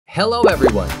Hello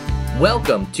everyone,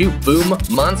 welcome to Boom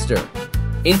Monster.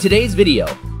 In today's video,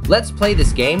 let's play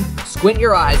this game, squint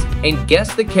your eyes, and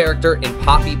guess the character in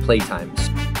Poppy Playtime.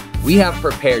 We have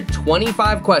prepared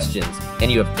 25 questions, and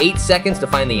you have 8 seconds to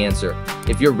find the answer.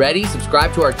 If you're ready,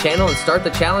 subscribe to our channel and start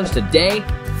the challenge today.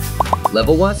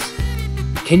 Level 1.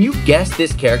 Can you guess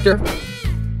this character?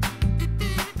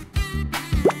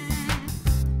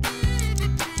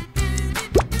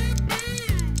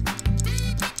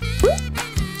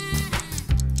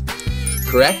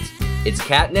 Correct, it's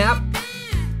Catnap.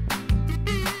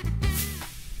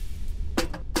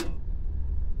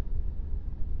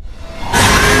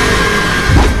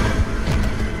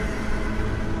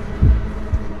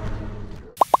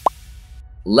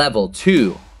 Level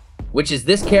 2, which is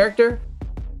this character?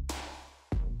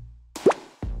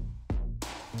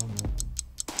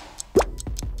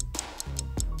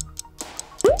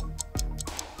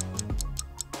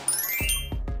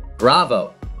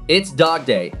 Bravo, it's Dog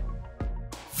Day.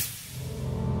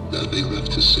 Nothing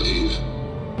left to save.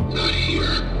 Not here.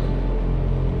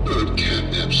 Heard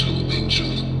Catnap's home, Angel.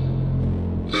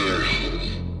 They're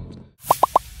home.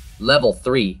 Level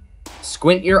 3.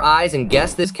 Squint your eyes and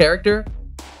guess this character.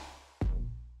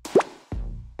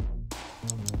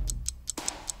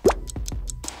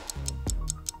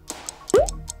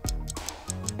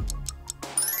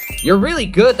 You're really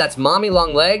good, that's Mommy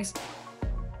Long Legs.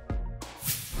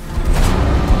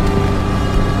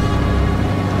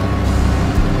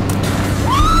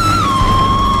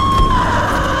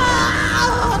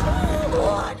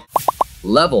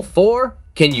 Level 4,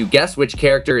 can you guess which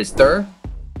character is Thur?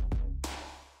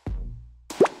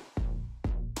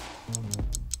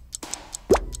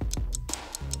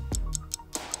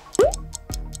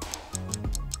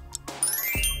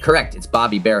 Correct, it's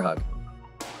Bobby Bearhug.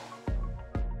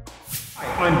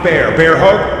 I'm Bear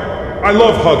Hug. I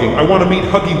love hugging. I want to meet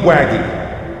Huggy Wuggy.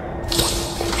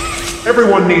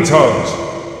 Everyone needs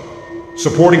hugs.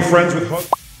 Supporting friends with hugs.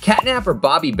 Catnap or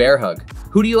Bobby Bearhug?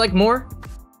 Who do you like more?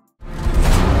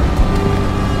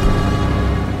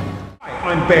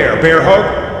 I'm Bear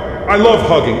Hug. I love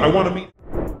hugging. I want to meet.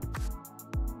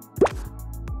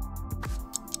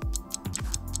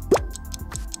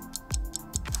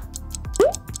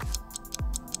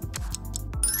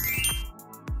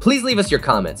 Please leave us your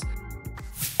comments.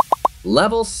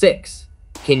 Level 6.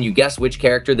 Can you guess which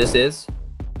character this is?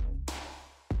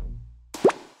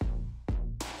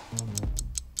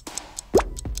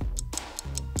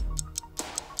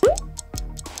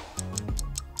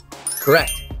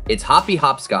 Correct. It's Hoppy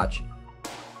Hopscotch.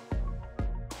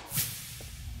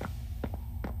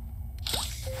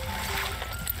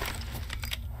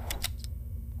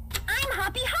 I'm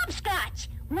Hoppy Hopscotch.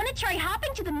 Wanna try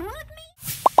hopping to the moon with me?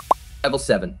 Level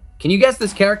 7. Can you guess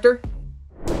this character?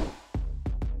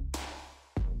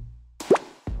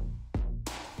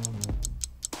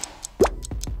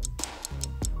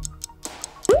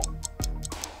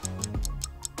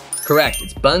 Correct,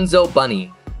 it's Bunzo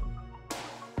Bunny.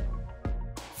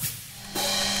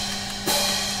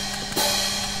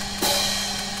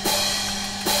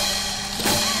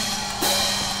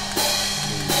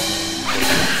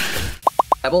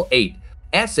 Level 8.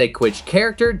 Essay, which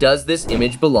character does this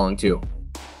image belong to?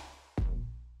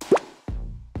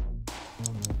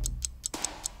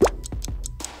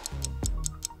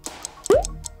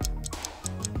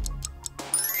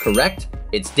 Correct,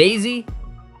 it's Daisy.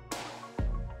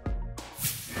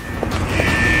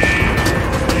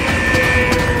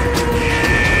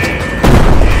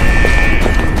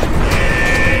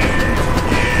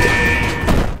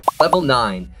 Level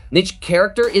 9. Which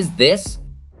character is this?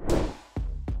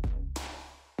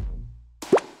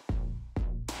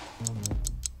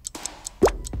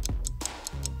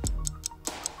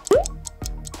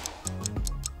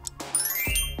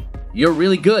 You're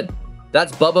really good.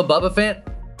 That's Bubba Fan.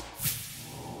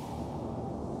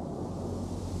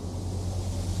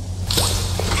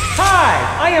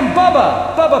 Hi, I am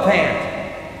Bubba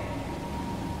Pant.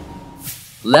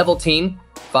 Level team,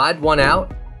 5-1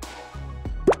 out.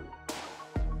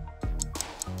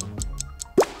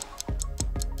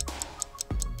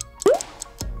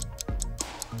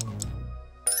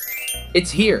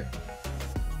 It's here.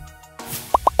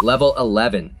 Level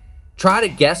 11. Try to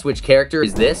guess which character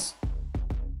is this.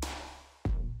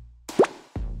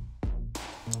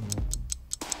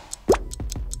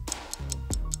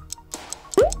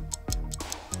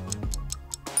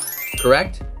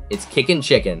 Correct, it's Kickin'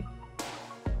 Chicken.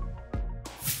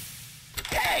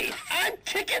 Hey, I'm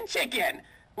Kickin' Chicken.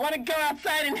 Wanna go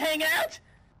outside and hang out?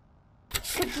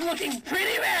 It's looking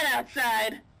pretty rad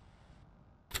outside.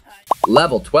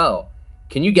 Level 12.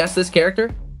 Can you guess this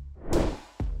character?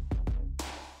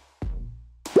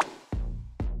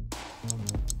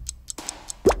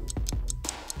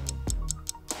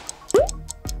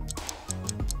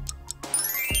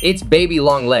 It's Baby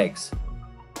Long Legs.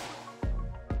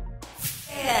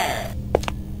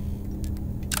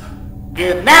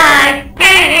 Goodbye,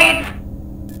 parents!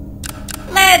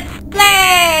 Let's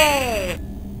play!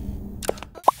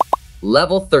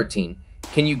 Level 13.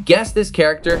 Can you guess this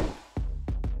character?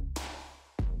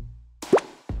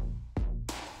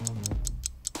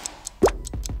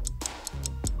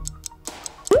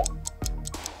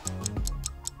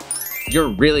 You're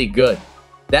really good.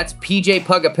 That's PJ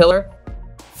Pugapillar.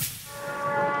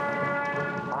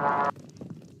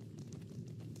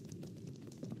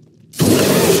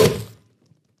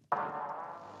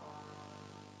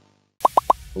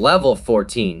 Level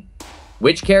 14.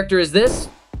 Which character is this?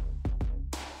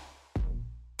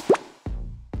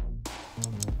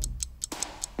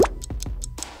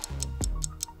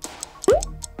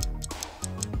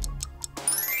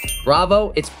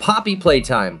 Bravo, it's Poppy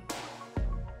Playtime.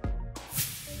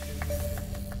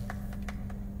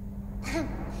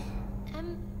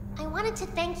 I wanted to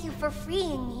thank you for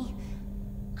freeing me.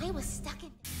 I was stuck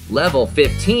in... Level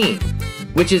 15.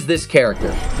 Which is this character?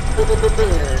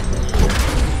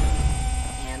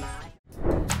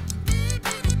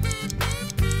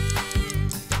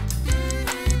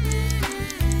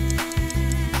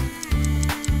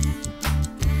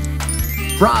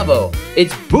 Bravo!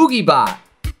 It's Boogie Bot!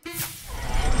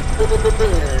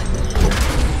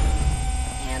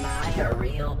 Am I a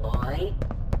real boy?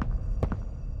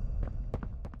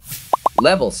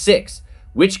 Level 6.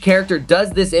 Which character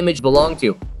does this image belong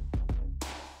to?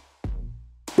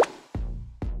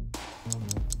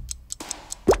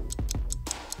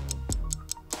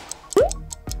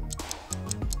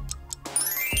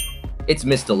 It's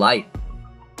Miss Delight.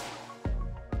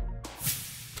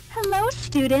 Hello,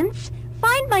 students.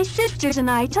 Find my sisters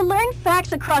and I to learn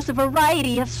facts across a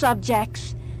variety of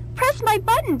subjects. Press my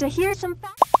button to hear some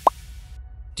facts.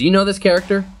 Do you know this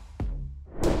character?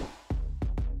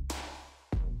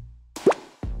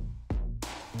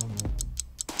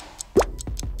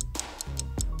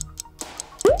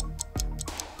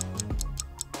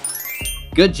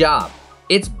 Good job.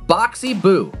 It's Boxy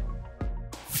Boo.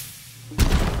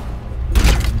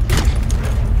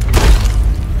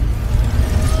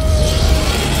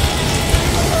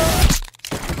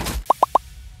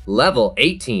 Level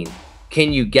 18.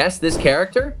 Can you guess this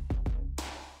character?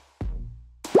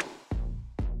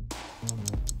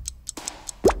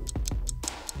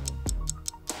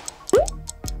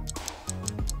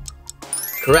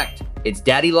 Correct. It's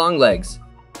Daddy Long Legs.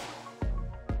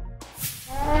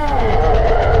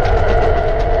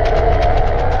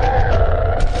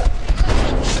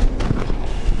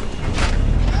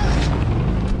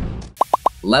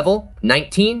 Level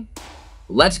 19.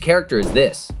 Let's character is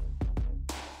this?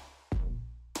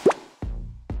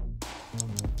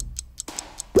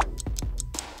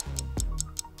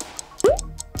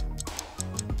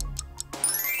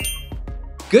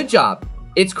 Good job.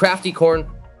 It's Crafty Corn.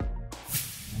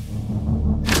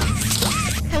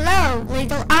 Hello,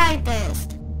 legal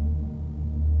artist.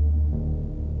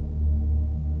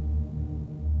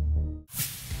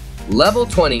 Level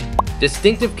 20.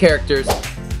 Distinctive characters.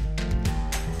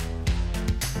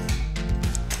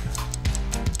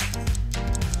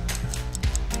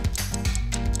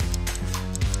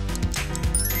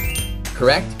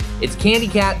 Correct. It's Candy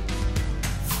Cat.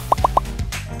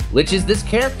 Which is this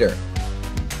character?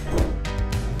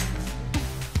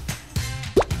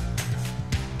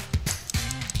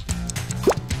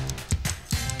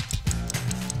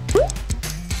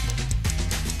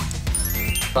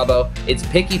 Bravo, it's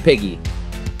Picky Piggy.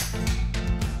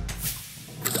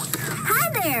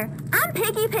 Hi there, I'm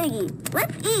Piggy Piggy.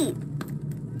 Let's eat.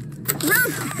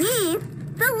 Roast beef,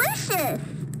 delicious.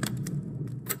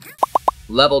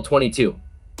 Level 22.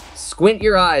 Squint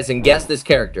your eyes and guess this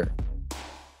character.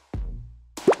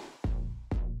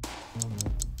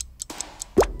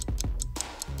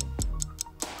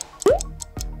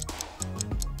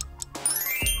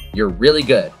 You're really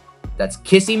good. That's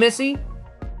Kissy Missy.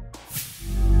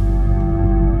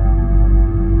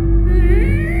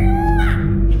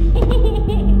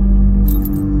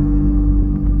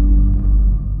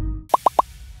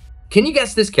 Can you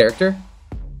guess this character?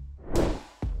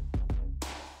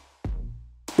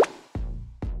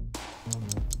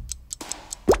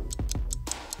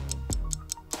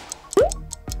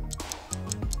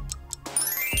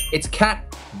 It's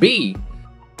Cat B.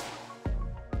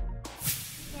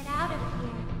 Get out of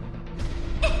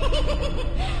here.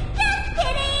 Just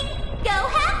kidding! Go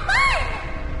have fun!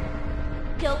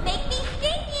 Don't make me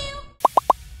sting you!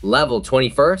 Level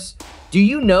 21st. Do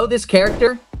you know this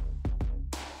character?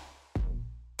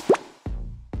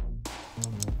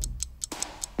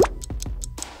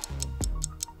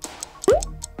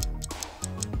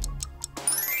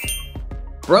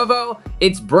 Bravo,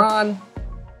 it's Braun.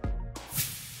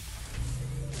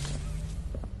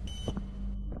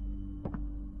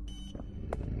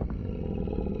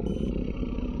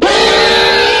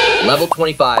 Level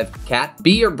 25, Cat,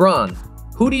 B or Braun?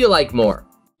 Who do you like more?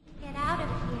 Get out of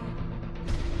here.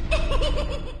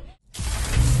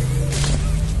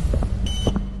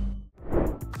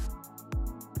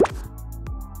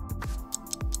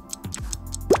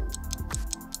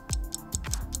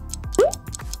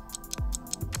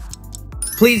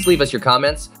 Please leave us your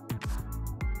comments.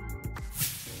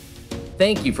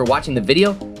 Thank you for watching the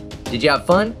video. Did you have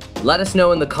fun? Let us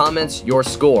know in the comments your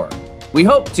score. We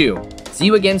hope to. See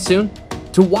you again soon.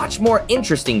 To watch more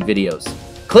interesting videos,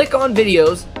 click on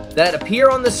videos that appear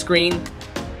on the screen.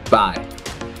 Bye.